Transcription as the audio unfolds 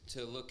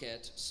to look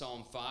at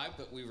Psalm 5,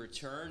 but we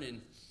return.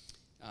 And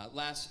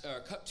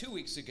 2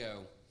 weeks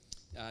ago,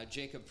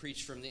 Jacob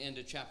preached from the end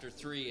of chapter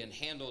 3 and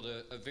handled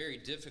a very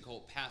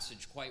difficult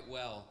passage quite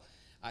well,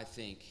 I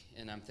think.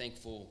 And I'm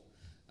thankful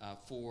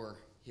for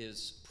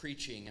his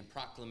preaching and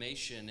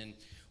proclamation. And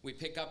we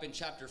pick up in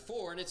chapter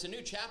 4, and it's a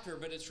new chapter,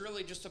 but it's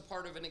really just a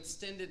part of an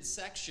extended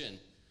section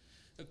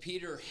of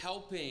Peter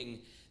helping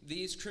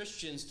these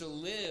Christians to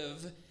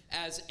live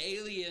as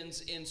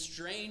aliens and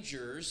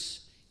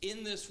strangers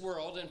in this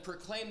world and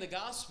proclaim the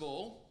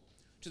gospel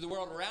to the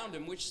world around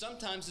them, which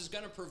sometimes is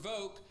going to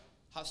provoke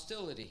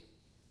hostility.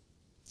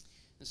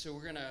 And so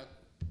we're going to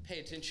pay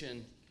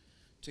attention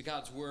to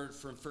God's word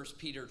from 1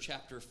 Peter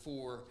chapter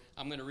 4.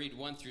 I'm going to read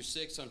 1 through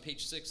 6 on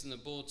page 6 in the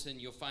bulletin.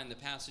 You'll find the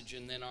passage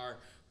and then our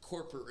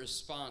corporate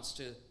response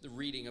to the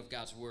reading of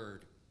God's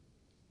word.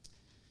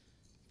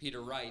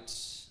 Peter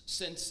writes,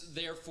 "Since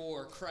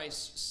therefore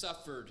Christ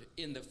suffered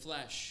in the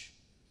flesh,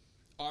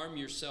 arm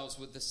yourselves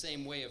with the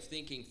same way of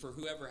thinking, for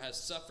whoever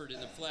has suffered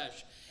in the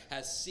flesh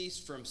has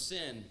ceased from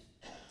sin,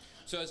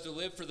 so as to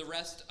live for the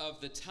rest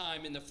of the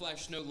time in the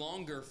flesh, no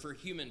longer for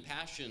human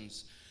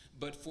passions,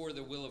 but for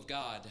the will of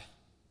God.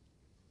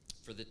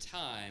 For the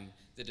time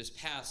that is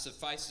past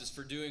suffices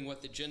for doing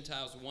what the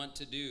Gentiles want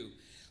to do,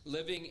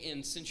 living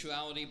in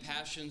sensuality,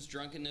 passions,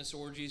 drunkenness,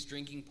 orgies,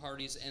 drinking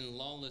parties, and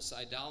lawless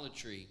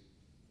idolatry.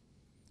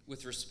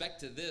 With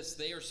respect to this,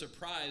 they are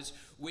surprised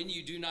when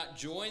you do not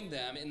join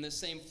them in the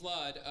same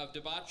flood of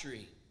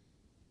debauchery,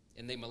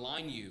 and they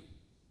malign you.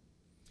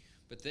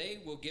 But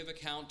they will give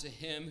account to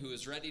him who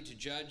is ready to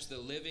judge the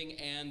living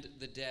and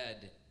the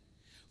dead.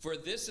 For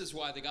this is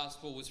why the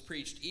gospel was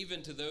preached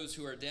even to those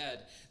who are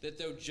dead, that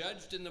though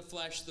judged in the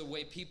flesh the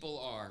way people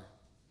are,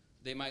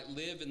 they might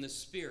live in the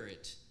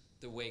spirit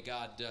the way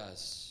God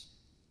does."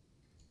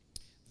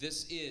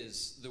 This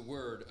is the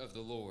word of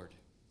the Lord.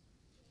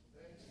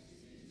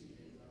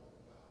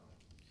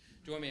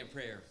 Join me in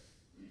prayer.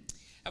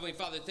 Heavenly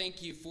Father,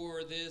 thank you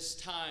for this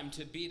time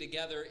to be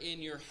together in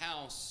your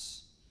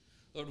house.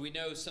 Lord, we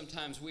know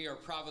sometimes we are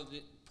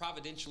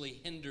providentially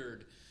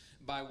hindered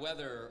by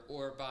weather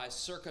or by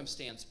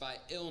circumstance, by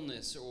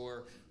illness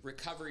or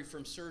recovery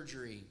from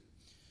surgery.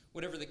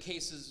 Whatever the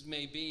cases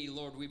may be,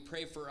 Lord, we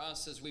pray for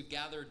us as we've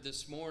gathered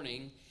this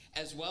morning,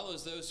 as well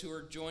as those who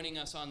are joining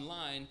us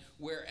online,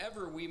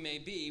 wherever we may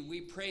be. We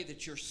pray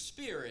that your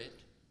Spirit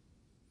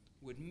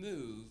would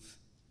move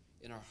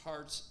in our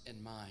hearts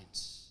and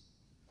minds.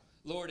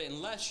 Lord,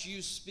 unless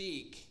you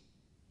speak,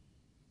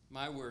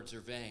 my words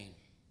are vain.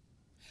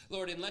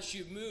 Lord, unless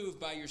you move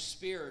by your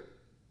Spirit,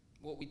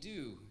 what we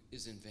do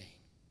is in vain.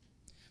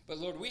 But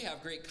Lord, we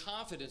have great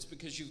confidence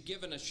because you've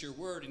given us your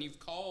word and you've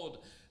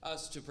called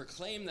us to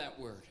proclaim that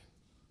word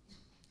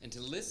and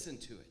to listen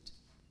to it.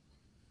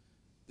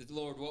 That,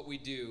 Lord, what we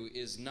do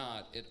is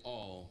not at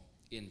all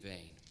in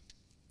vain.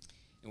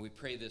 And we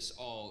pray this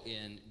all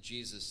in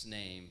Jesus'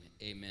 name.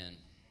 Amen.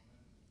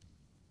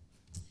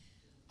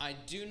 I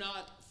do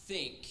not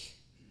think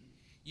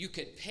you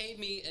could pay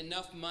me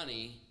enough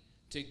money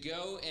to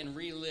go and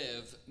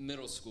relive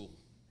middle school.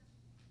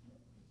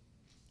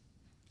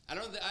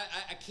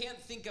 I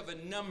can't think of a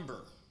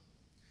number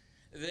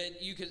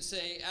that you could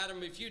say,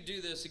 Adam, if you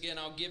do this again,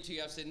 I'll give to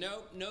you. I said,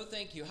 no,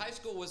 thank you. High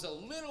school was a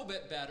little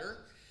bit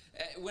better.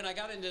 When I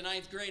got into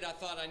 9th grade, I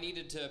thought I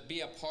needed to be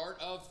a part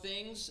of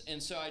things,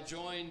 and so I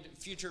joined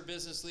Future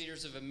Business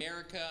Leaders of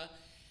America.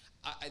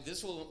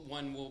 This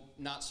one will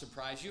not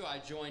surprise you. I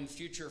joined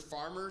Future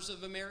Farmers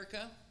of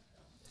America.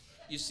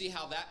 You see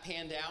how that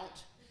panned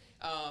out.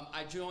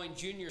 I joined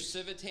Junior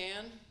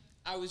Civitan.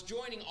 I was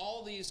joining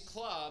all these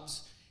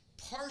clubs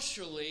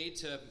partially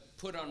to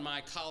put on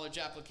my college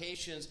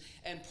applications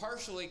and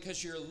partially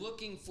because you're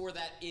looking for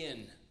that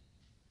in.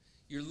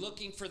 You're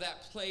looking for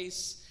that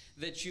place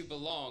that you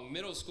belong.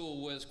 Middle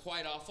school was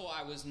quite awful.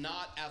 I was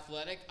not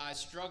athletic. I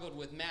struggled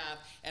with math,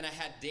 and I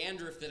had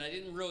dandruff that I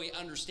didn't really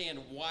understand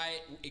why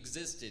it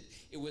existed.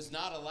 It was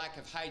not a lack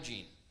of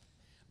hygiene.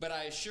 But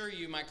I assure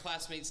you, my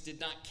classmates did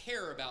not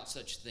care about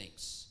such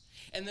things.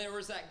 And there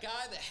was that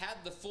guy that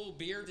had the full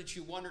beard that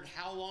you wondered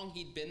how long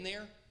he'd been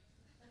there.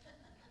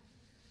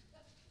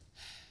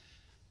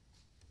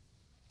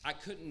 I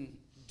couldn't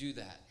do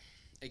that.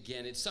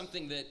 Again, it's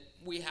something that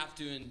we have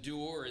to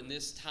endure in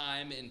this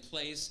time and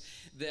place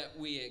that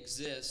we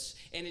exist.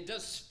 And it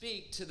does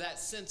speak to that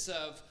sense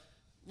of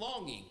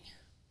longing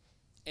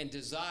and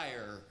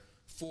desire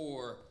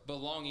for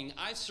belonging.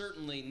 I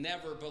certainly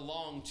never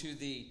belonged to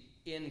the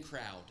in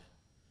crowd.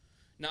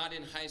 Not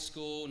in high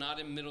school, not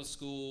in middle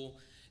school.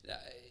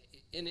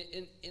 And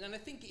I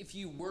think if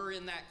you were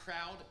in that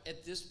crowd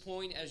at this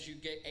point, as you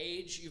get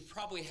age, you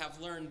probably have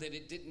learned that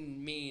it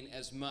didn't mean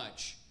as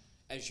much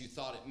as you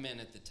thought it meant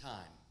at the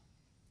time.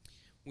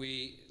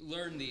 We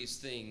learn these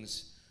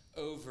things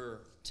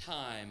over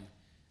time.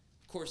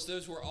 Of course,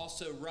 those were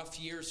also rough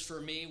years for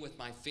me with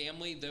my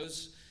family.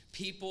 Those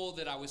people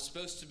that I was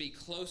supposed to be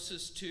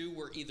closest to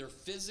were either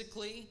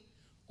physically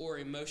or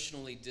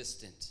emotionally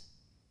distant.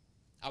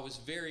 I was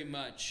very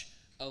much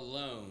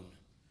alone.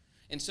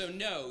 And so,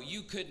 no,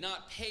 you could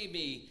not pay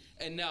me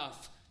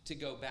enough to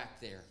go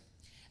back there.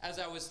 As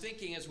I was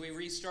thinking, as we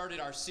restarted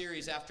our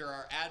series after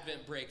our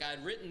Advent break, I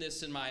had written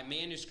this in my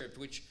manuscript,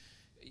 which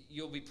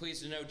you'll be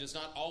pleased to know does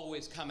not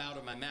always come out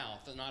of my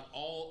mouth, and not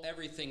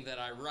everything that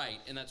I write,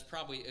 and that's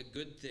probably a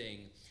good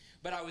thing.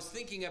 But I was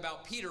thinking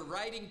about Peter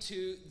writing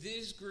to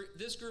this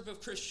group of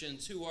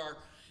Christians who are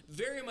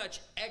very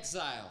much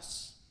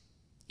exiles.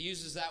 He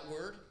uses that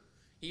word.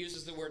 He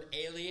uses the word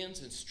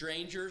aliens and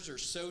strangers or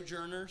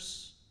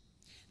sojourners.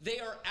 They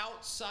are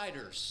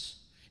outsiders.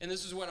 And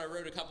this is what I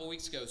wrote a couple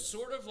weeks ago.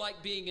 Sort of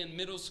like being in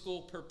middle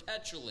school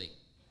perpetually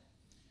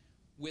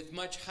with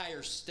much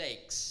higher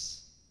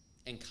stakes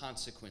and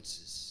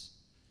consequences.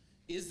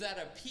 Is that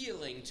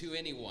appealing to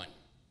anyone?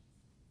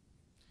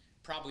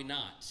 Probably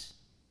not.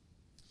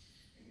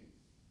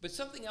 But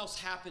something else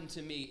happened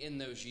to me in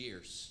those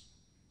years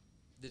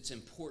that's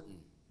important.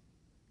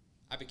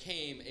 I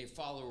became a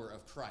follower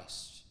of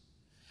Christ.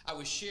 I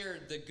was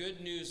shared the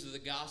good news of the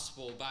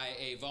gospel by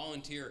a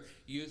volunteer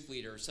youth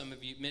leader.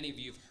 Many of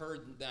you have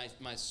heard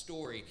my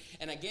story.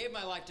 And I gave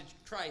my life to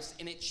Christ,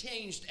 and it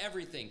changed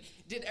everything.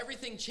 Did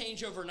everything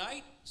change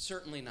overnight?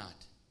 Certainly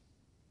not.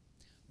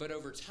 But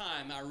over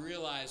time, I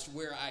realized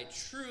where I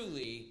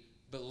truly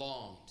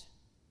belonged.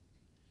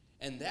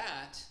 And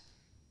that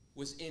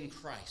was in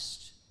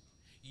Christ.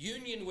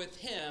 Union with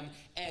him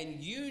and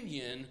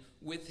union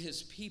with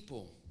his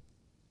people.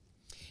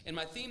 And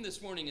my theme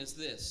this morning is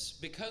this: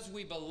 because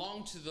we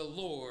belong to the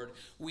Lord,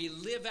 we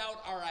live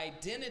out our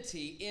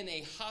identity in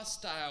a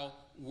hostile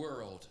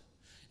world.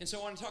 And so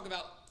I want to talk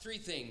about three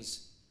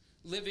things: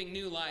 living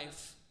new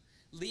life,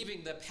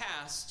 leaving the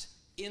past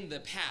in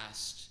the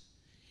past,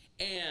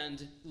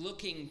 and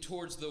looking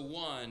towards the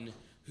one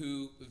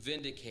who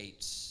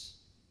vindicates.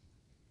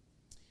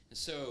 And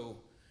so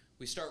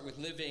we start with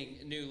living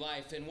new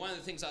life. And one of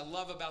the things I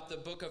love about the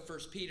book of 1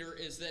 Peter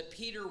is that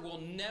Peter will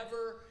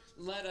never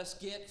let us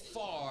get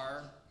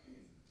far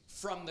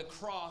from the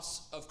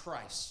cross of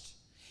Christ.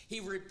 He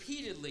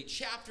repeatedly,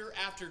 chapter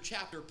after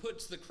chapter,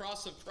 puts the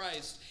cross of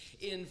Christ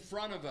in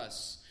front of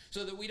us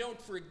so that we don't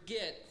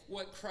forget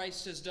what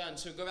Christ has done.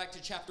 So go back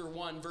to chapter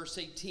 1, verse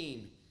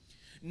 18.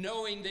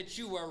 Knowing that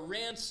you are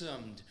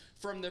ransomed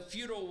from the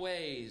futile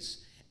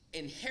ways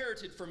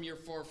inherited from your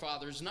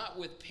forefathers, not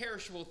with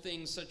perishable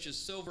things such as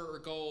silver or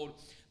gold,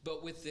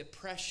 but with the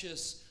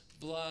precious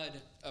blood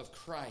of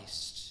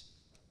Christ,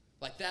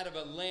 like that of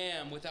a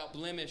lamb without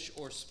blemish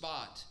or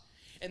spot.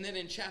 And then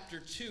in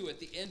chapter 2, at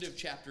the end of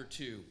chapter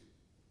 2,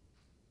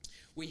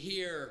 we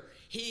hear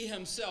he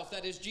himself,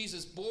 that is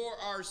Jesus, bore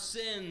our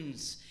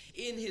sins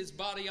in his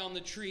body on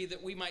the tree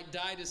that we might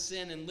die to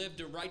sin and live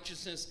to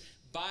righteousness.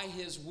 By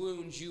his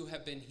wounds you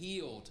have been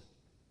healed.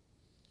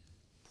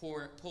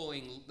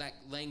 Pulling that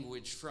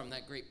language from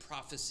that great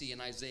prophecy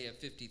in Isaiah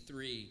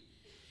 53.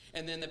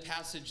 And then the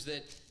passage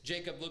that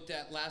Jacob looked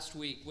at last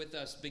week with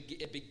us,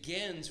 it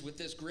begins with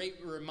this great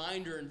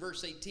reminder in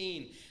verse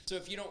 18. So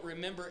if you don't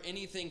remember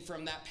anything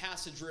from that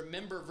passage,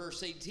 remember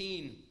verse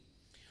 18.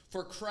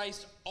 For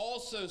Christ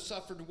also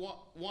suffered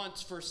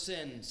once for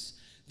sins,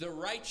 the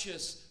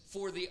righteous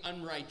for the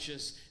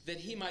unrighteous, that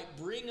he might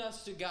bring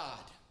us to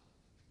God.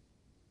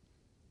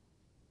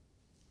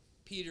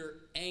 Peter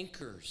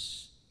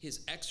anchors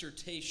his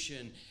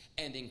exhortation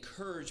and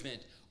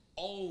encouragement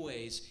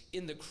always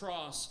in the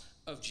cross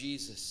of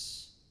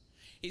Jesus.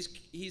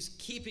 He's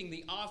keeping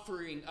the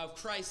offering of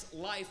Christ's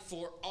life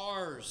for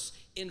ours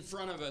in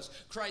front of us.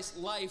 Christ's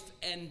life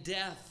and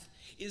death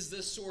is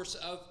the source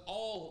of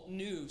all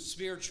new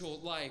spiritual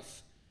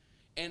life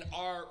and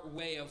our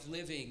way of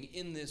living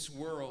in this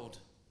world.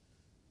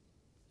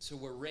 So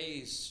we're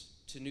raised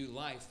to new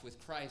life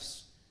with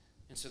Christ.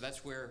 And so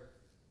that's where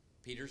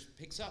Peter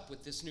picks up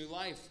with this new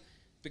life.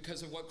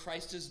 Because of what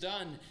Christ has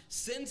done.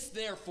 Since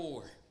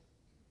therefore,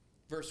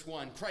 verse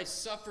 1,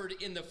 Christ suffered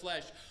in the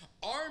flesh,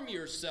 arm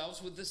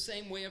yourselves with the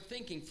same way of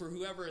thinking, for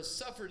whoever has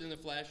suffered in the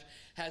flesh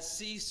has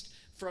ceased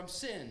from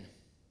sin.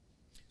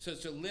 So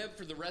to live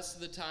for the rest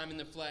of the time in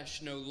the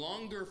flesh, no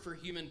longer for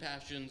human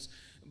passions,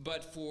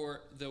 but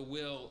for the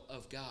will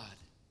of God.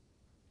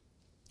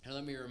 And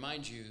let me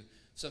remind you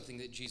something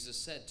that Jesus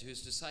said to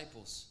his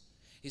disciples.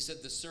 He said,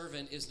 the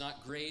servant is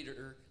not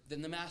greater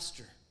than the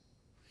master.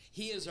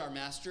 He is our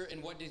master,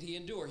 and what did he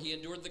endure? He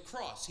endured the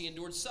cross. He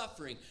endured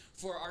suffering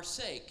for our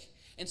sake.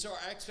 And so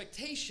our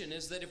expectation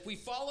is that if we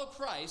follow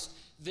Christ,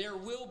 there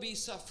will be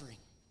suffering.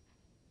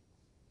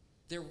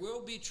 There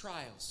will be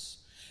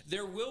trials.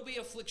 There will be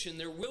affliction.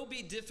 There will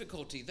be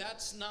difficulty.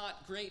 That's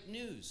not great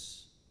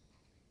news.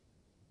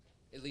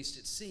 At least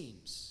it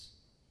seems.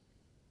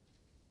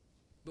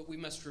 But we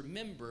must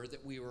remember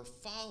that we are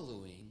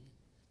following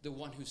the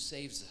one who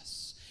saves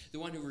us, the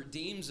one who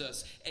redeems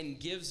us and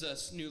gives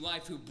us new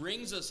life, who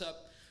brings us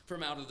up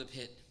from out of the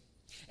pit.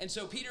 And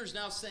so Peter's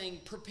now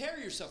saying, prepare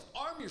yourself,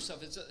 arm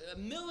yourself. It's a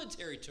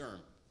military term.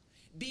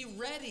 Be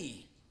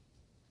ready.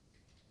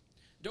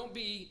 Don't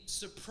be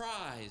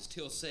surprised,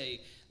 he'll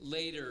say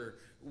later,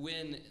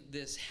 when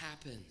this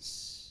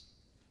happens.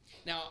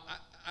 Now,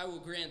 I will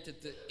grant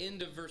that the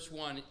end of verse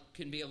 1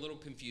 can be a little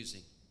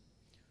confusing,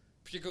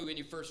 particularly when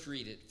you first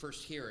read it,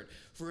 first hear it.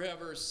 For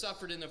whoever has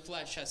suffered in the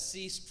flesh has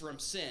ceased from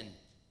sin.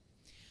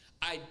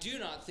 I do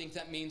not think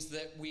that means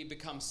that we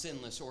become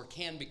sinless or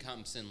can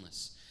become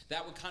sinless.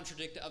 That would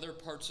contradict other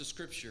parts of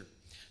Scripture.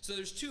 So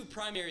there's two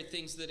primary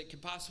things that it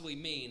could possibly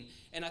mean,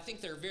 and I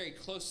think they're very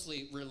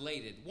closely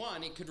related.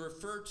 One, it could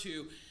refer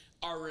to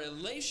our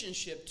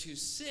relationship to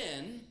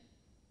sin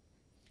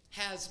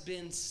has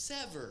been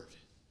severed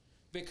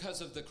because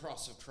of the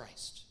cross of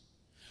Christ.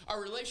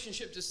 Our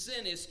relationship to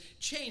sin is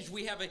changed.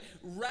 We have a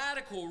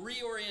radical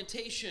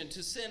reorientation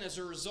to sin as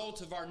a result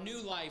of our new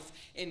life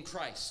in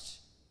Christ.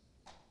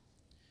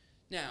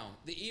 Now,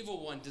 the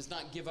evil one does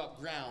not give up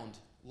ground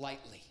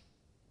lightly.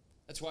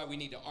 That's why we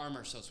need to arm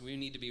ourselves. We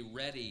need to be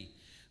ready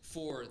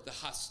for the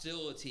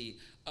hostility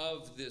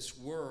of this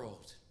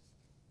world.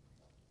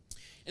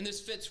 And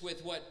this fits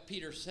with what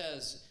Peter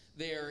says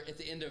there at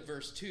the end of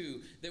verse 2,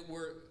 that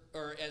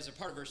or as a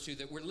part of verse 2,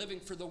 that we're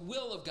living for the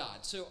will of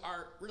God. So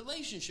our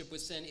relationship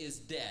with sin is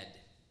dead.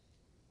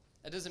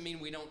 That doesn't mean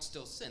we don't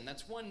still sin.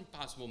 That's one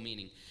possible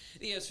meaning.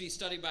 The ESV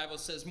Study Bible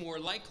says more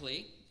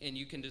likely, and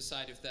you can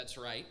decide if that's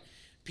right.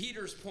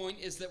 Peter's point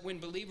is that when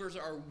believers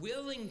are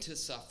willing to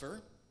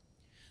suffer,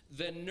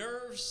 the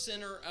nerve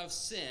center of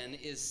sin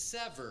is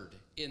severed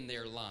in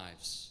their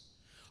lives.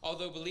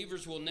 Although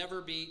believers will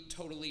never be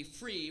totally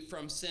free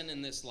from sin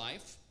in this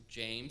life,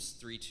 James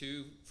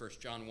 3:2, 1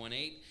 John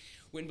 1:8,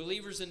 when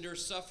believers endure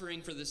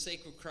suffering for the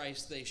sake of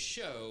Christ, they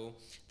show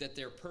that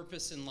their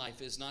purpose in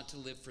life is not to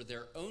live for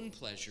their own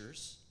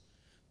pleasures,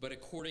 but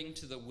according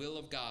to the will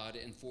of God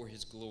and for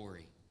his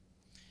glory.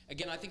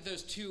 Again, I think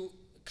those two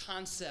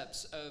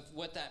concepts of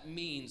what that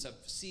means of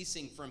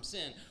ceasing from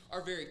sin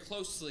are very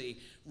closely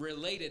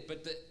related,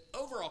 but the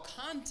overall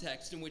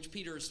context in which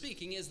Peter is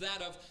speaking is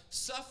that of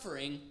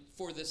suffering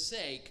for the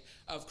sake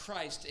of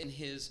Christ and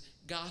his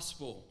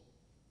gospel.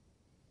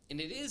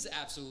 And it is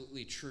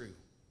absolutely true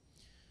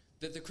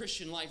that the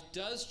Christian life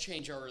does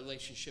change our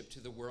relationship to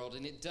the world,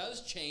 and it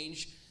does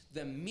change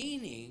the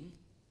meaning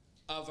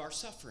of our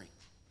suffering.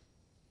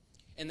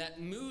 And that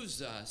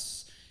moves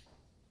us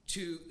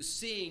to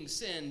seeing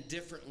sin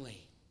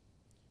differently,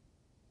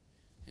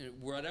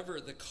 and whatever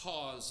the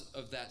cause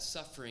of that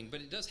suffering.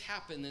 But it does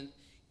happen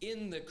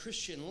in the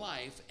Christian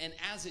life, and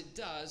as it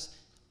does,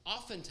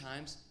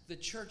 oftentimes the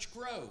church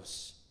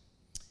grows.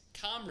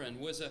 Kamran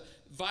was a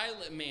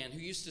violent man who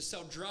used to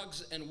sell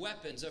drugs and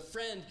weapons. A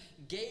friend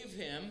gave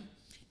him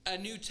a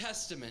New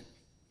Testament.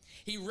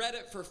 He read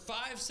it for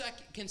 5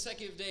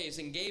 consecutive days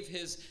and gave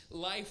his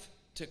life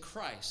to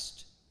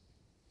Christ.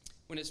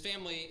 When his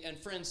family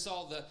and friends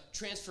saw the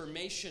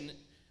transformation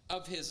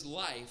of his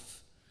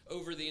life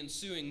over the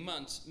ensuing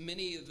months,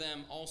 many of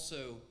them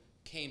also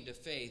came to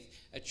faith.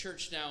 A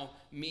church now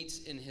meets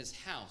in his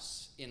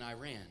house in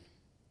Iran.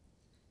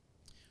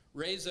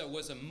 Reza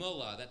was a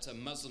mullah, that's a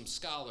Muslim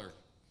scholar,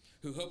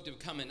 who hoped to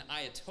become an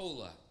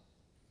ayatollah.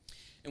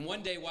 And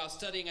one day, while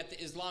studying at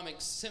the Islamic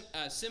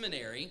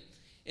seminary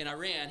in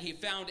Iran, he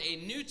found a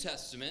New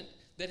Testament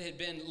that had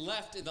been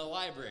left in the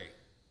library.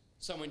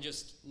 Someone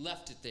just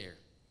left it there.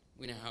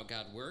 We know how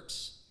God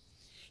works.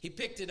 He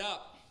picked it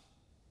up.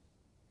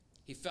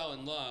 He fell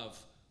in love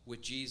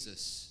with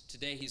Jesus.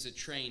 Today, he's a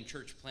trained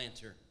church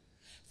planter.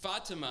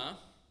 Fatima,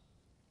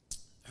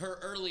 her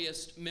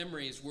earliest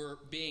memories were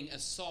being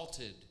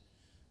assaulted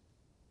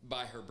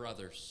by her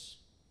brothers.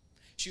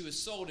 She was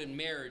sold in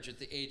marriage at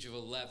the age of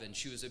 11.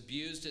 She was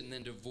abused and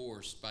then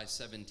divorced by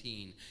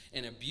 17,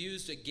 and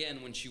abused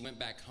again when she went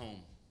back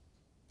home.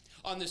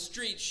 On the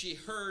street, she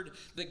heard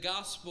the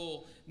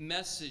gospel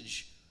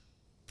message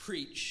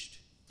preached,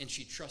 and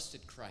she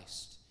trusted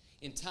Christ.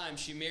 In time,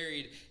 she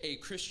married a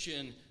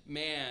Christian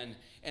man,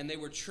 and they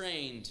were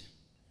trained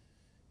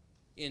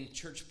in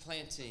church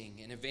planting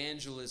and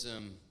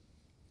evangelism,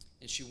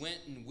 and she went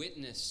and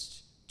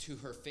witnessed to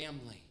her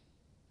family,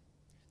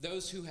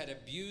 those who had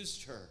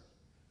abused her.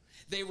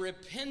 They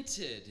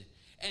repented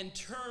and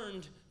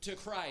turned to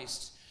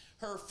Christ.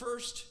 Her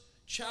first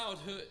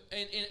childhood,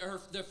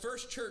 the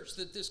first church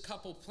that this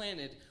couple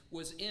planted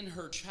was in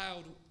her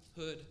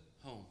childhood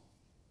home.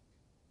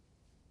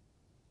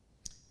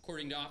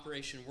 According to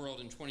Operation World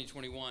in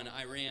 2021,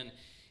 Iran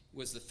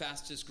was the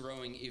fastest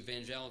growing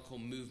evangelical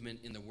movement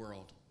in the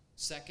world.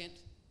 Second,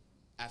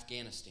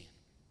 Afghanistan.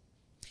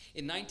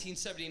 In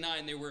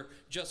 1979, there were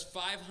just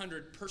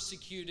 500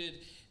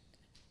 persecuted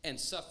and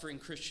suffering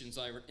Christians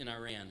in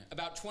Iran.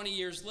 About 20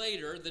 years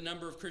later, the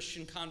number of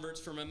Christian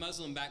converts from a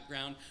Muslim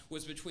background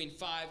was between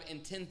 5,000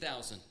 and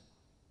 10,000.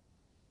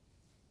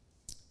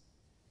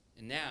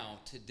 And now,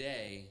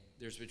 today,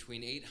 there's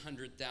between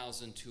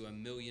 800,000 to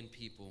 1 million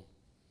people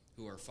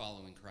who are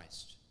following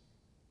Christ.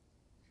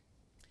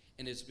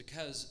 And it's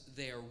because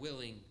they are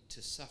willing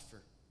to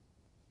suffer,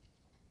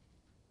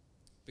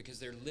 because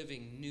they're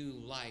living new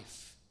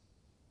life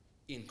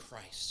in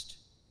Christ.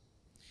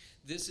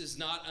 This is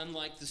not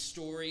unlike the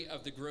story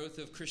of the growth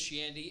of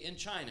Christianity in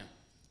China,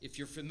 if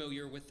you're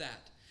familiar with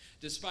that.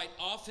 Despite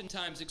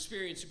oftentimes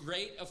experiencing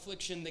great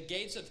affliction, the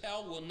gates of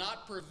hell will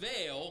not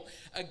prevail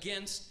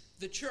against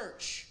the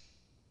church.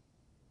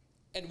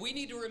 And we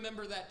need to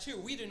remember that too.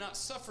 We do not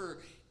suffer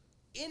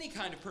any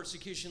kind of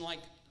persecution like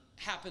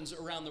happens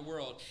around the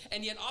world.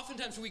 And yet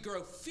oftentimes we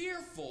grow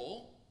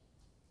fearful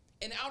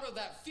out of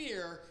that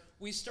fear,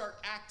 we start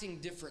acting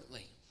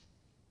differently.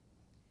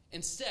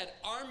 Instead,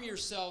 arm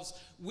yourselves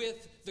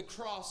with the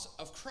cross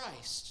of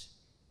Christ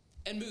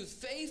and move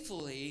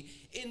faithfully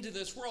into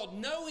this world,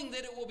 knowing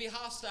that it will be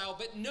hostile,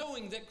 but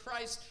knowing that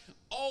Christ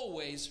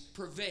always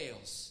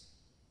prevails.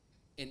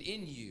 And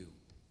in you,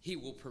 he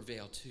will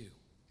prevail too.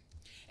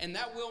 And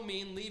that will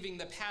mean leaving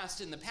the past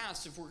in the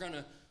past if we're going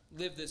to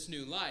live this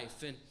new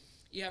life. And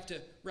you have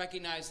to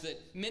recognize that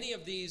many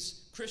of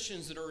these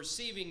Christians that are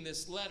receiving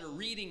this letter,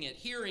 reading it,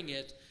 hearing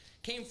it,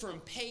 came from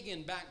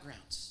pagan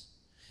backgrounds.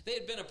 They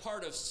had been a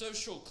part of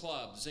social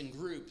clubs and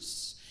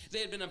groups. They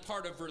had been a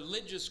part of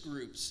religious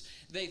groups.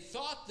 They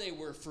thought they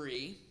were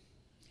free,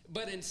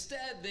 but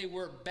instead they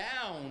were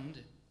bound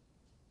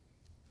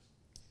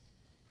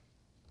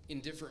in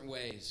different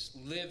ways,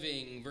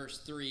 living, verse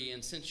 3,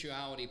 in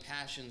sensuality,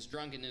 passions,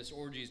 drunkenness,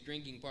 orgies,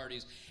 drinking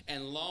parties,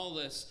 and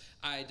lawless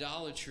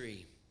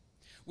idolatry,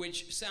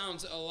 which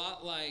sounds a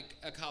lot like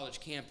a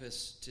college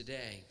campus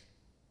today.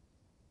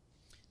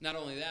 Not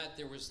only that,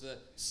 there was the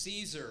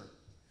Caesar,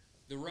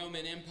 the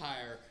Roman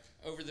Empire,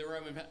 over the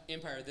Roman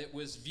Empire that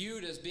was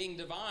viewed as being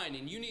divine,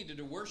 and you needed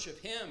to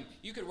worship him.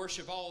 You could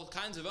worship all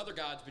kinds of other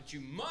gods, but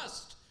you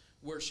must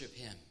worship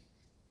him.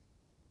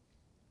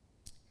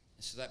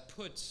 So that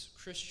puts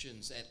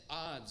Christians at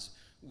odds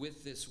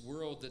with this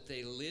world that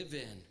they live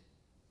in.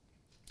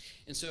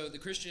 And so the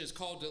Christian is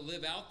called to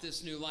live out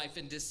this new life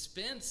and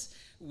dispense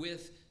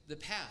with the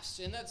past.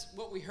 And that's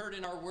what we heard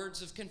in our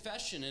words of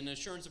confession and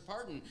assurance of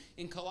pardon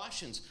in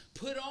Colossians.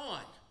 Put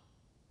on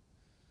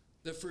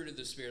the fruit of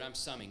the Spirit. I'm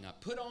summing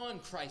up. Put on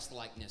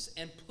Christ-likeness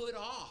and put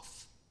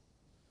off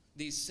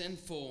these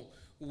sinful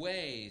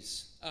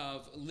ways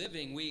of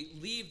living. We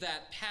leave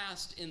that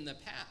past in the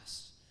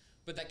past.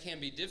 But that can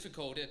be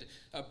difficult. At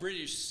a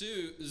British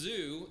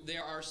zoo,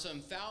 there are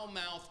some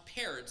foul-mouthed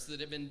parrots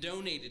that have been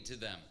donated to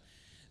them.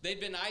 They've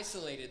been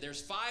isolated.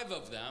 There's 5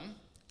 of them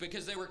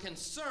because they were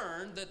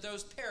concerned that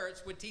those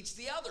parrots would teach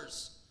the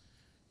others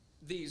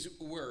these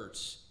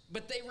words.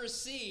 But they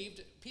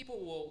received, people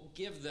will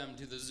give them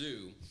to the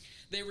zoo.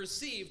 They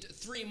received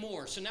 3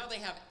 more. So now they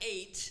have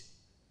 8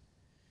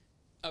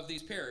 of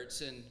these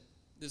parrots. And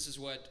this is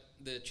what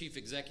the chief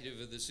executive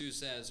of the zoo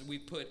says. We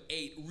put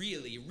 8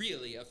 really,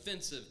 really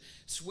offensive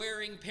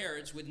swearing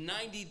parrots with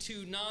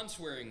 92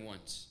 non-swearing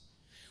ones.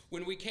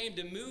 When we came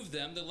to move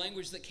them, the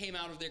language that came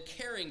out of their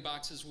carrying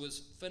boxes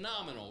was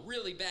phenomenal,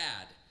 really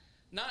bad.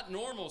 Not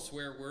normal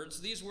swear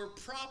words. These were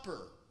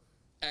proper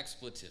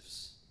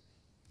expletives.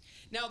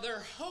 Now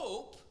their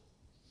hope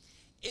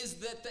is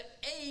that the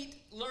 8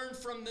 learn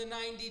from the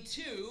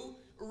 92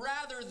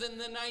 rather than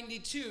the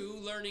 92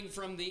 learning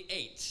from the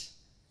 8.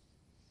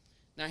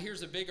 Now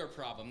here's a bigger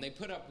problem. They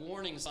put up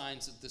warning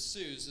signs at the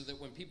zoo so that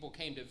when people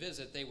came to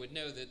visit, they would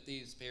know that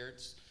these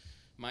parrots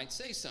might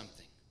say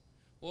something.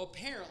 Well,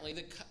 apparently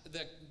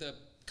the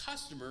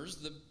customers,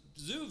 the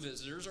zoo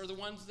visitors, are the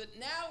ones that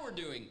now are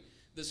doing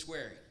the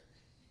swearing.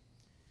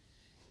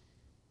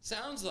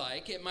 Sounds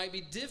like it might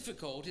be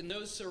difficult in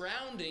those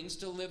surroundings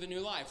to live a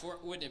new life,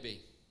 wouldn't it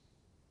be?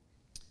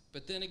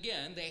 But then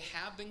again, they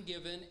have been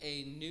given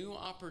a new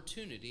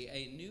opportunity,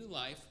 a new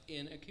life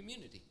in a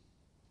community.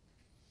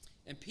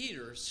 And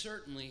Peter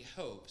certainly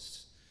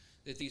hopes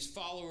that these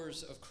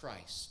followers of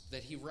Christ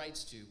that he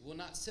writes to will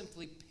not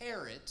simply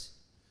parrot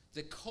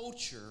the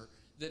culture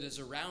that is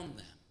around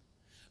them,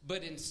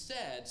 but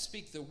instead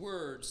speak the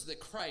words that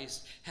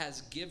Christ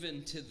has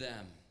given to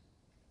them.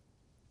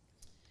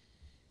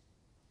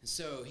 And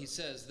so he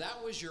says,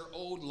 that was your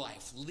old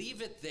life.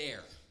 Leave it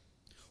there.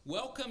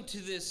 Welcome to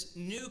this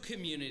new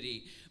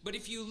community. But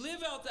if you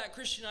live out that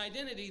Christian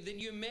identity, then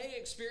you may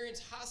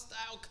experience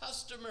hostile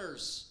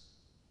customers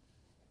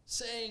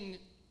saying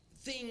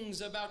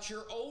things about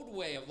your old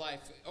way of life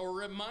or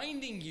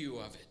reminding you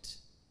of it.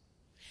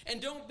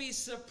 And don't be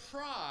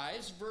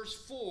surprised, verse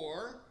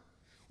 4,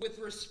 with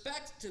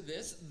respect to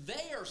this,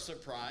 they are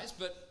surprised,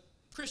 but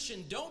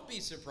Christian, don't be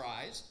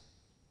surprised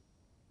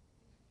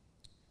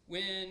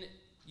when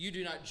you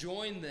do not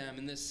join them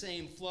in the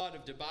same flood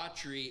of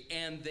debauchery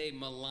and they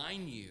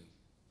malign you.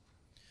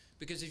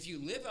 Because if you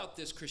live out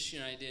this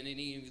Christian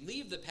identity and you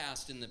leave the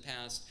past in the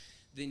past,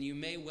 then you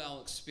may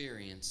well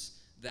experience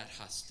that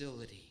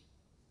hostility.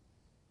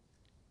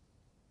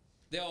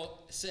 They'll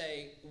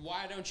say,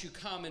 why don't you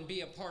come and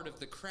be a part of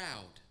the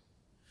crowd?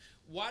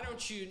 Why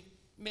don't you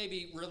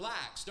maybe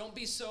relax? Don't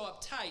be so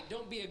uptight.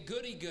 Don't be a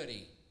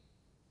goody-goody.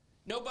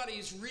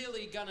 Nobody's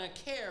really gonna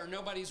care.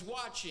 Nobody's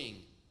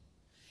watching.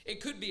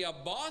 It could be a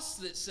boss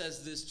that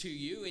says this to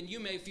you, and you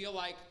may feel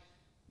like,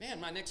 man,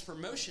 my next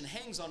promotion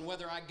hangs on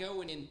whether I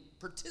go and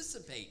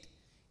participate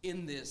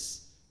in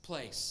this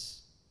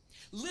place.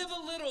 Live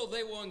a little,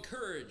 they will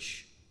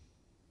encourage.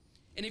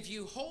 And if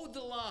you hold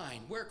the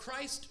line where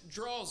Christ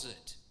draws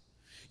it,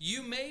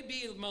 you may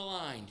be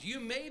maligned. You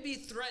may be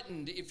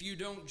threatened if you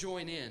don't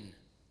join in.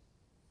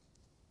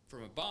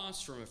 From a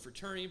boss, from a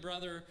fraternity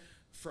brother,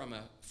 from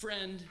a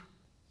friend.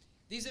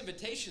 These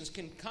invitations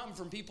can come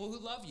from people who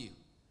love you.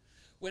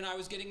 When I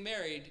was getting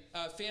married,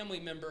 a family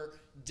member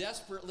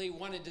desperately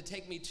wanted to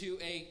take me to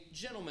a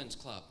gentleman's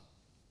club.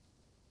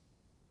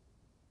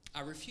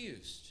 I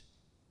refused.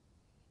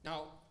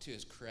 Now, to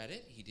his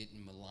credit, he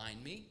didn't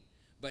malign me,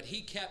 but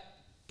he kept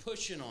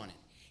pushing on it.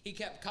 He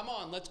kept, come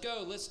on, let's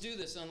go, let's do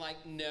this. And I'm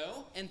like,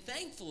 no. And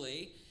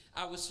thankfully,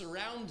 I was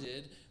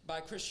surrounded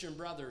by Christian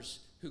brothers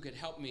who could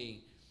help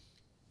me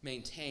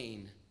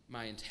maintain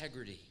my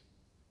integrity.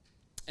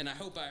 And I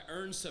hope I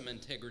earned some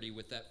integrity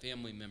with that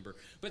family member.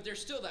 But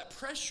there's still that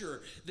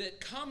pressure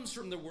that comes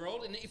from the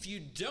world. And if you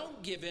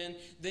don't give in,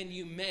 then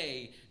you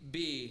may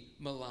be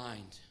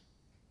maligned.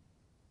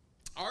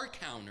 Our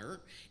counter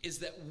is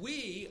that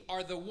we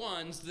are the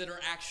ones that are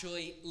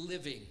actually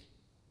living.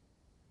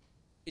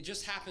 It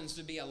just happens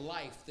to be a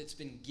life that's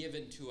been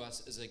given to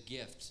us as a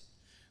gift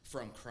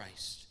from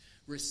Christ,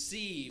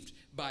 received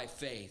by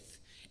faith,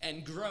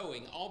 and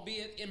growing,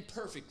 albeit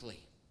imperfectly,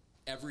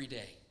 every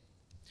day.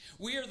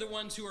 We are the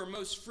ones who are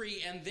most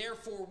free, and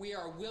therefore we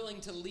are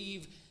willing to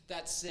leave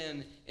that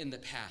sin in the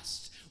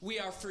past. We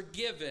are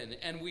forgiven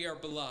and we are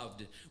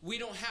beloved. We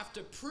don't have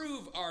to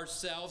prove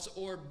ourselves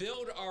or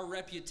build our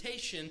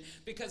reputation,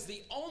 because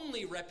the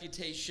only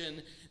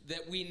reputation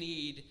that we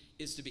need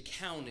is to be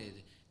counted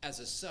as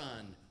a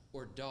son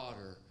or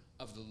daughter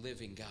of the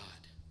living God.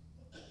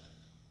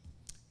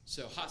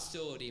 So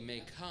hostility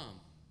may come.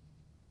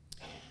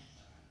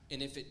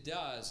 And if it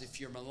does, if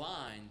you're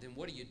maligned, then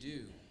what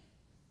do?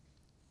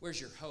 Where's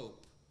your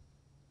hope?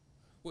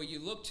 Well, you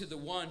look to the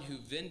one who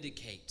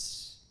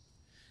vindicates.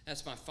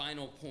 That's my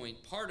final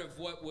point. Part of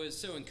what was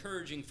so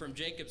encouraging from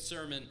Jacob's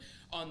sermon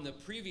on the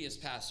previous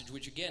passage,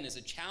 which again is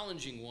a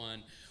challenging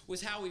one,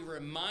 was how he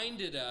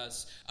reminded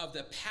us of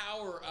the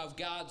power of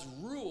God's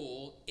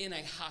rule in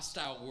a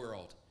hostile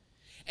world,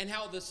 and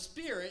how the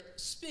Spirit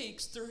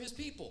speaks through his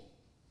people.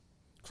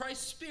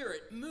 Christ's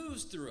Spirit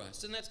moves through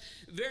us. And that's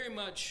very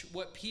much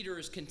what Peter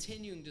is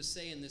continuing to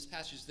say in this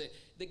passage,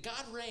 that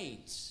God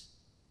reigns.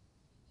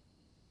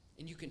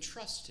 And you can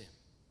trust him.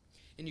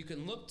 And you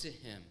can look to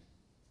him.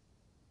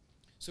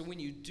 So when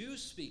you do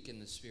speak in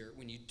the Spirit,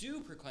 when you do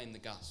proclaim the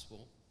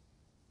gospel,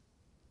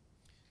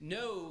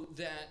 know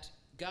that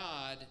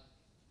God,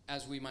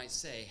 as we might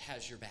say,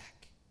 has your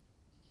back.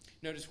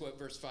 Notice what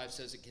verse 5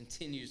 says. It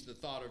continues the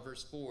thought of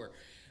verse 4.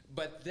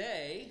 But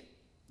they,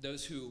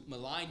 those who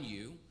malign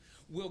you,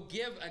 will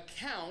give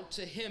account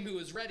to him who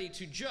is ready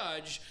to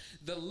judge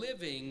the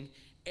living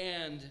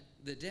and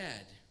the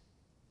dead.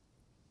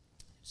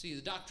 See,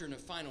 the doctrine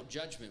of final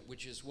judgment,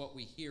 which is what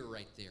we hear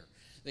right there,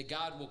 that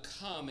God will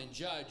come and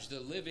judge the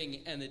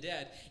living and the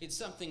dead, it's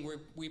something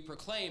we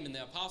proclaim in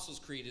the Apostles'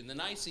 Creed and the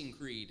Nicene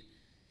Creed.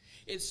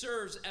 It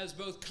serves as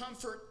both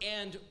comfort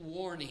and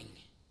warning.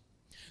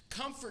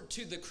 Comfort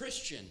to the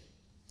Christian,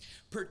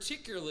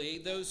 particularly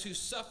those who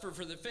suffer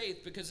for the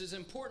faith, because it's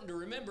important to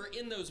remember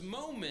in those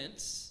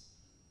moments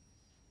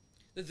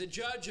that the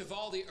judge of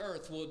all the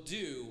earth will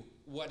do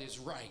what is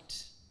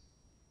right,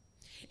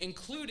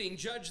 including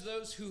judge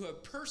those who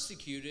have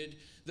persecuted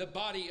the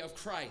body of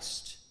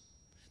Christ,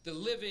 the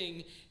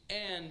living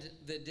and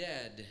the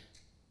dead.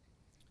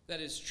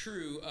 That is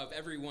true of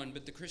everyone,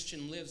 but the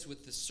Christian lives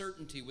with the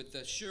certainty, with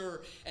the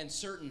sure and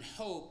certain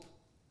hope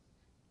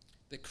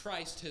that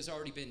Christ has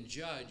already been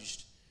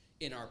judged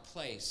in our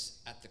place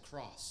at the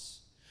cross.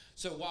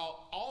 So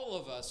while all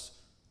of us,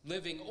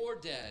 living or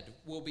dead,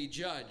 will be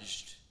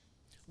judged,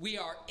 we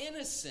are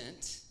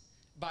innocent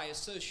by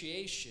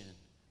association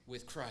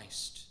with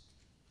Christ,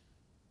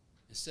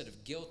 instead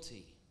of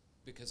guilty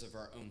because of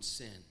our own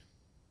sin.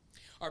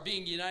 Our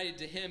being united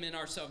to him in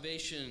our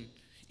salvation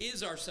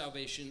is our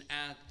salvation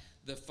at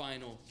the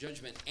final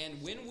judgment.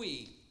 And when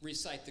we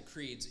recite the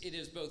creeds, it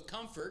is both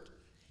comfort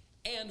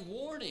and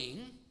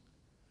warning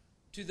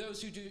to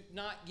those who do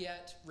not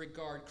yet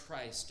regard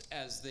Christ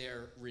as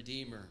their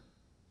Redeemer.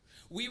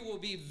 We will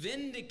be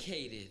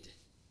vindicated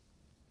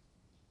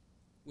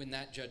when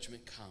that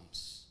judgment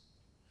comes.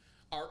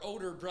 Our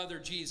older brother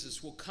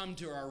Jesus will come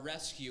to our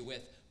rescue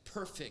with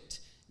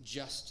perfect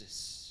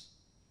justice.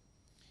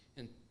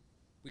 And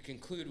we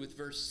conclude with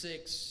verse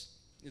 6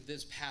 of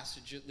this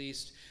passage at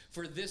least.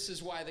 For this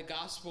is why the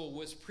gospel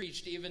was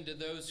preached even to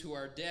those who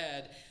are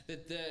dead,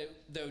 that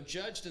though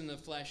judged in the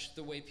flesh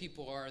the way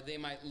people are, they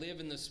might live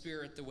in the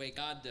spirit the way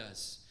God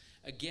does.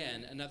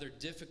 Again, another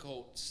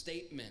difficult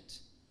statement.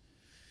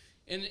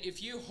 And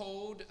if you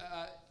hold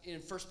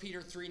in 1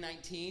 Peter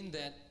 3:19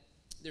 that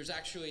there's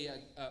actually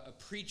a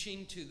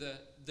preaching to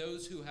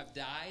those who have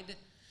died,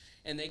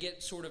 and they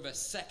get sort of a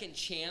second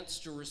chance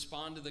to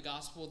respond to the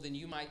gospel, then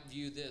you might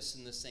view this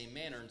in the same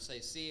manner and say,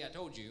 see, I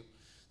told you,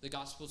 the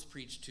gospel's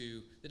preached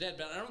to the dead.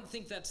 But I don't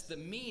think that's the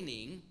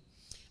meaning.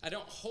 I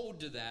don't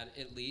hold to that,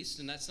 at least,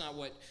 and that's not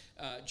what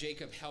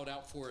Jacob held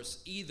out for us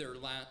either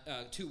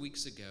 2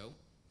 weeks ago.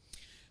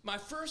 My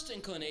first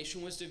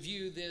inclination was to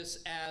view this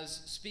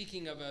as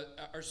speaking of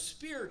our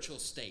spiritual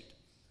state.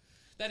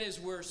 That is,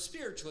 we're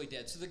spiritually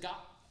dead. So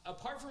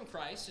apart from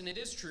Christ, and it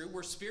is true,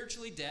 we're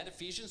spiritually dead,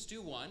 Ephesians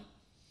 2:1.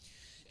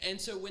 And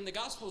so when the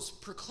gospel is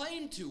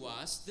proclaimed to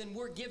us, then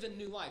we're given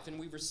new life, and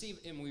we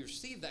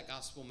receive that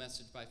gospel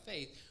message by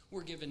faith.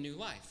 We're given new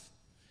life.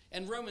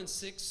 And Romans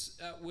 6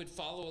 would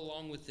follow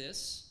along with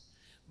this.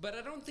 But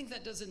I don't think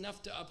that does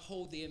enough to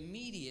uphold the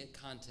immediate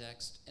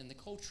context and the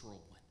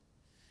cultural one.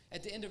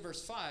 At the end of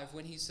verse 5,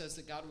 when he says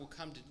that God will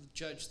come to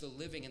judge the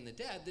living and the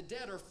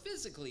dead are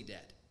physically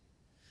dead.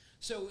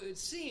 So it would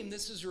seem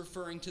this is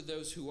referring to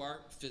those who are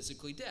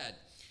physically dead.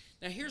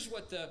 Now here's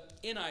what the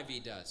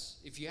NIV does.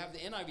 If you have the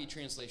NIV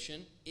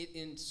translation, it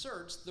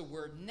inserts the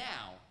word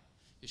now.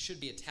 It should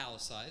be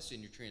italicized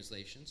in your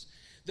translations.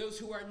 Those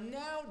who are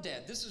now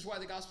dead. This is why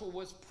the gospel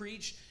was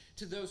preached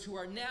to those who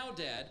are now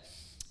dead.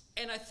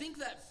 And I think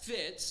that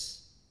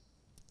fits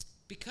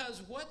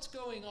because what's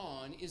going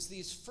on is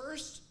these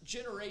first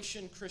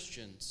generation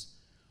Christians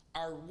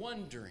are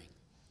wondering,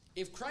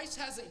 if Christ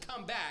hasn't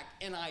come back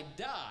and I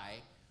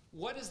die,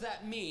 what does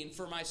that mean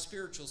for my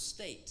spiritual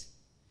state?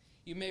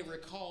 You may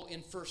recall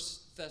in 1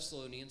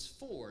 Thessalonians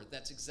 4,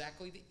 that's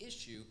exactly the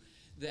issue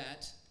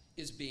that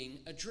is being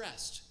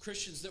addressed.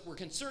 Christians that were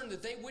concerned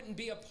that they wouldn't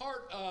be a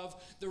part of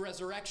the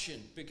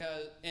resurrection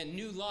and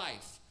new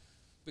life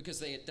because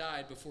they had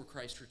died before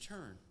Christ's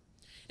return.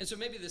 And so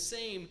maybe the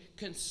same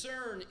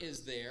concern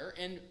is there,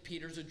 and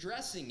Peter's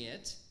addressing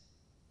it.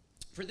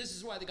 For this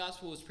is why the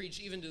gospel was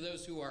preached even to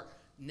those who are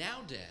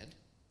now dead,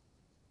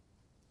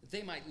 that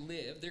they might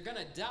live. They're going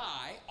to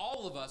die.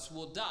 All of us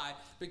will die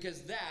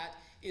because that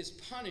is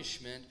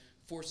punishment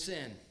for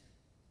sin.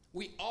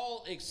 We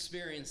all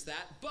experience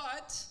that,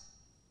 but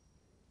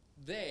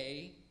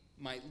they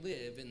might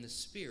live in the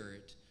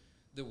Spirit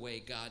the way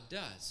God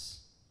does.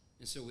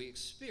 And so we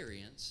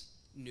experience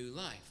new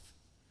life.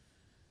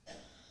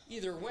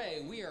 Either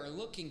way, we are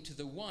looking to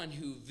the one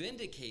who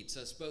vindicates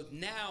us both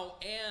now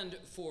and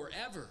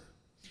forever.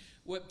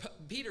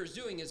 What Peter's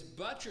doing is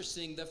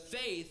buttressing the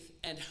faith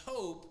and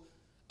hope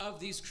of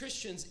these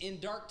Christians in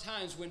dark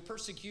times when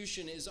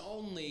persecution is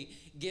only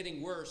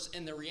getting worse,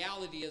 and the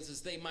reality is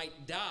they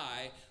might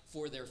die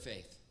for their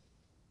faith.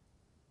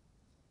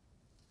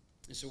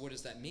 And so what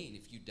does that mean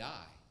if you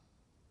die?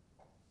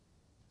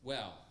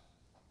 Well,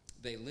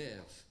 they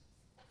live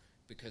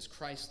because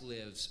Christ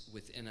lives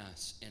within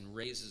us and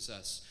raises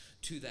us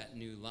to that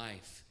new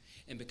life.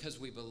 And because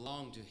we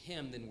belong to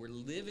him, then we're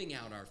living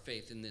out our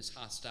faith in this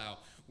hostile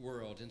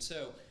world. And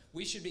so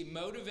we should be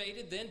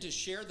motivated then to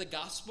share the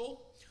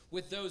gospel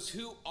with those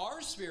who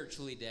are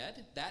spiritually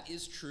dead. That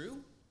is true.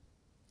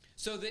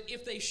 So that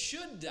if they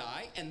should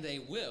die, and they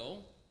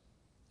will,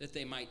 that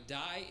they might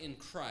die in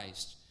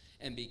Christ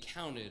and be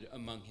counted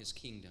among his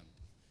kingdom.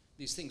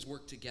 These things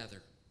work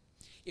together.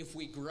 If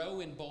we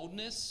grow in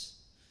boldness,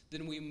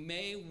 then we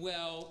may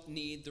well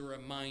need the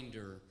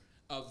reminder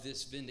of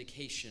this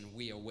vindication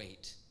we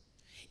await,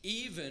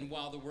 even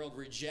while the world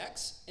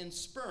rejects and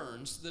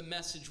spurns the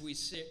message we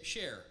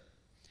share.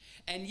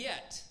 And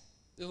yet,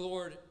 the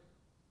Lord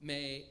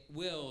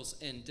wills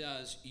and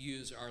does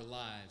use our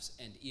lives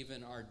and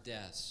even our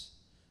deaths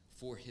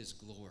for his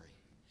glory.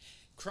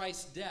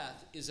 Christ's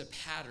death is a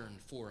pattern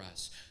for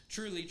us.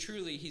 Truly,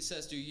 truly, he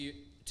says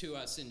to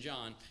us in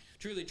John,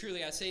 truly,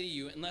 truly, I say to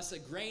you, unless a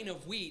grain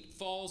of wheat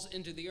falls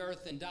into the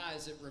earth and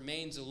dies, it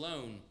remains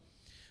alone.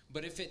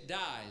 But if it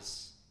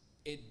dies,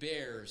 it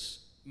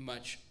bears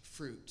much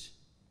fruit.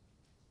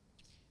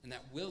 And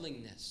that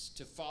willingness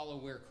to follow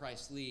where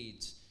Christ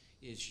leads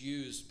is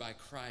used by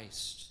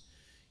Christ.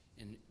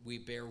 And we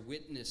bear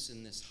witness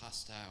in this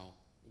hostile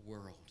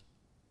world.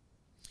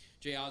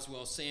 J.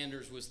 Oswald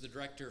Sanders was the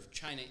director of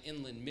China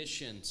Inland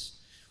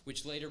Missions,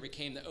 which later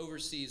became the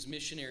Overseas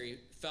Missionary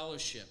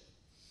Fellowship.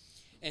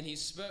 And he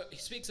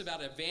speaks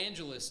about an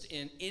evangelist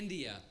in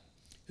India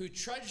who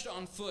trudged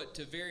on foot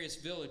to various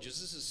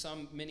villages. This is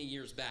many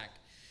years back,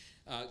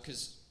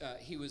 because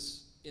he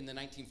was in the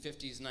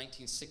 1950s,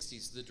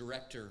 1960s, the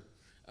director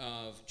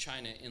of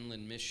China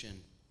Inland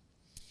Mission.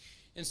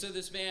 And so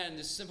this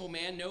simple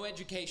man, no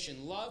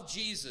education, loved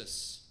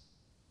Jesus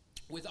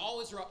with all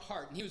his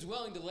heart, and he was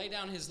willing to lay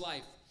down his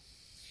life.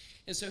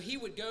 And so he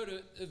would go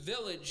to a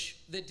village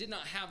that did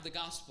not have the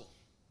gospel.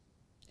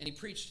 And he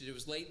preached it. It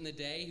was late in the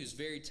day. He was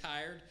very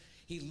tired.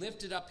 He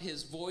lifted up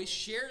his voice,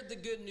 shared the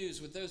good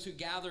news with those who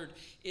gathered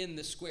in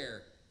the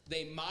square.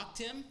 They mocked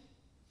him.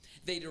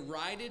 They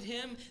derided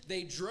him.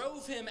 They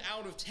drove him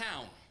out of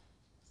town.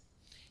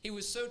 He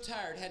was so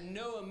tired, had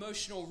no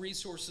emotional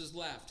resources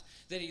left,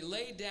 that he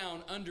lay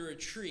down under a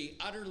tree,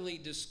 utterly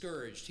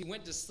discouraged. He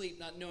went to sleep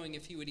not knowing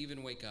if he would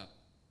even wake up.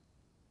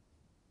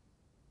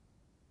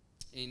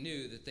 He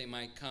knew that they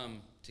might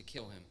come to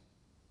kill him.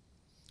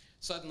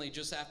 Suddenly,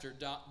 just after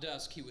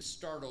dusk, he was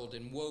startled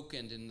and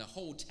woken, and the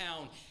whole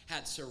town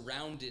had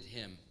surrounded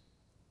him.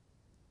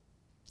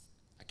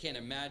 I can't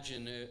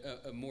imagine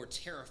a more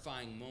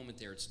terrifying moment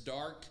there. It's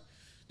dark.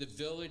 The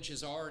village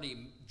has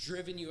already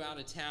driven you out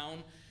of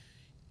town.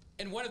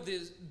 And one of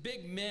the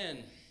big men,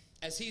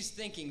 as he's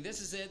thinking,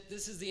 this is it,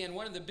 this is the end,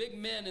 one of the big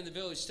men in the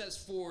village steps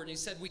forward and he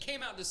said, "We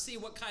came out to see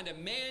what kind of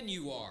man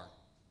you are.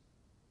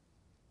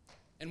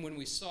 And when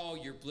we saw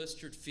your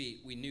blistered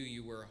feet, we knew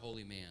you were a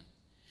holy man.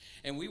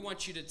 And we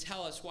want you to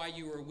tell us why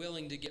you were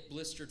willing to get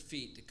blistered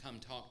feet to come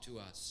talk to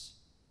us."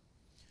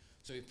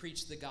 So he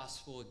preached the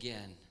gospel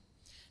again.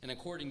 And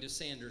according to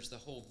Sanders, the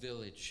whole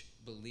village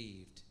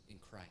believed in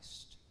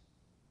Christ.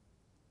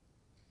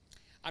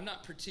 I'm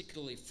not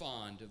particularly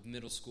fond of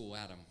middle school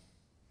Adam,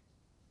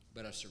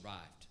 but I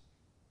survived.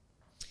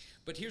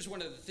 But here's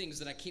one of the things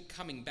that I keep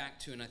coming back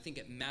to, and I think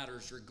it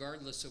matters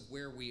regardless of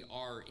where we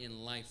are in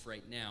life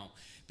right now.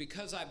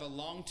 Because I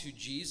belong to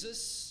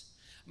Jesus,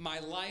 my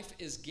life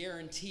is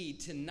guaranteed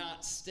to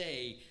not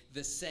stay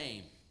the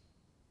same.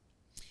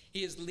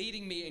 He is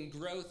leading me in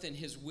growth in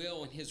his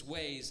will and his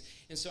ways.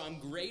 And so I'm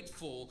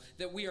grateful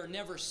that we are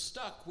never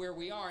stuck where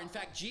we are. In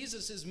fact,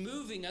 Jesus is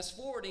moving us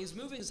forward, and he's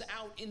moving us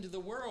out into the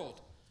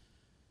world.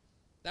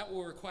 That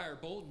will require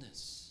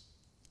boldness.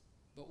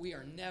 But we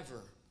are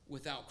never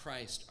without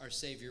Christ, our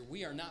Savior.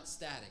 We are not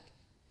static.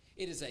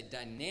 It is a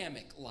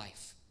dynamic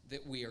life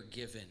that we are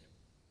given.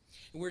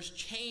 And we're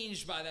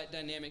changed by that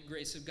dynamic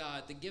grace of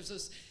God that gives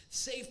us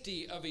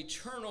safety of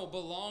eternal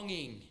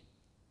belonging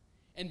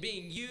and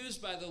being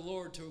used by the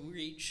Lord to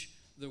reach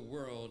the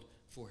world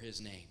for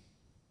his name.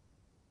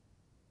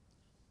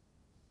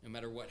 No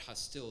matter what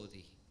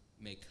hostility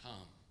may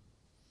come,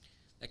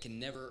 that can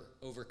never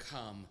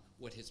overcome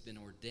what has been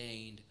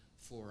ordained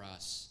for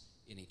us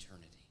in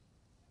eternity.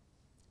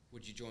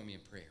 Would you join me in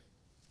prayer?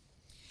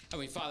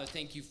 Heavenly Father,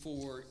 thank you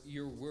for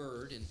your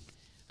word. And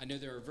I know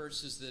there are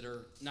verses that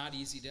are not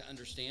easy to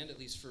understand, at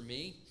least for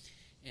me,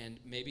 and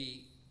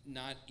maybe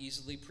not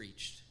easily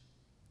preached.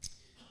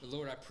 But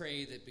Lord, I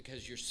pray that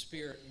because your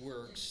Spirit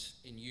works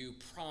and you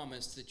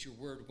promise that your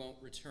word won't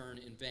return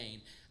in vain,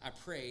 I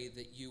pray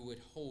that you would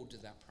hold to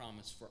that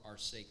promise for our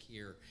sake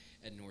here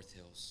at North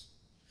Hills.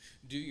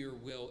 Do your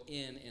will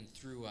in and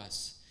through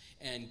us,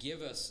 and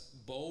give us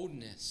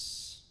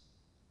boldness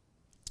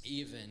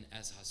even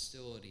as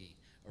hostility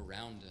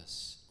around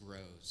us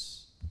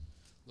grows.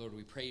 Lord,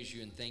 we praise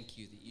you and thank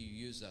you that you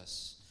use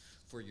us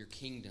for your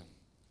kingdom,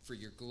 for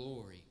your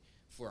glory,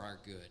 for our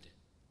good.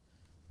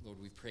 Lord,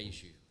 we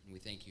praise you and we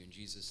thank you in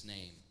Jesus'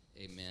 name.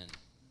 Amen.